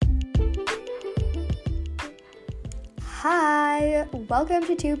Hi, welcome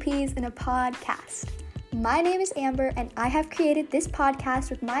to Two Peas in a Podcast. My name is Amber and I have created this podcast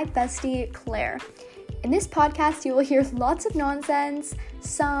with my bestie, Claire. In this podcast, you will hear lots of nonsense,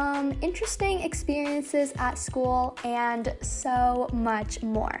 some interesting experiences at school, and so much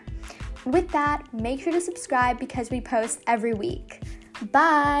more. With that, make sure to subscribe because we post every week.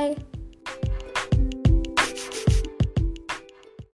 Bye!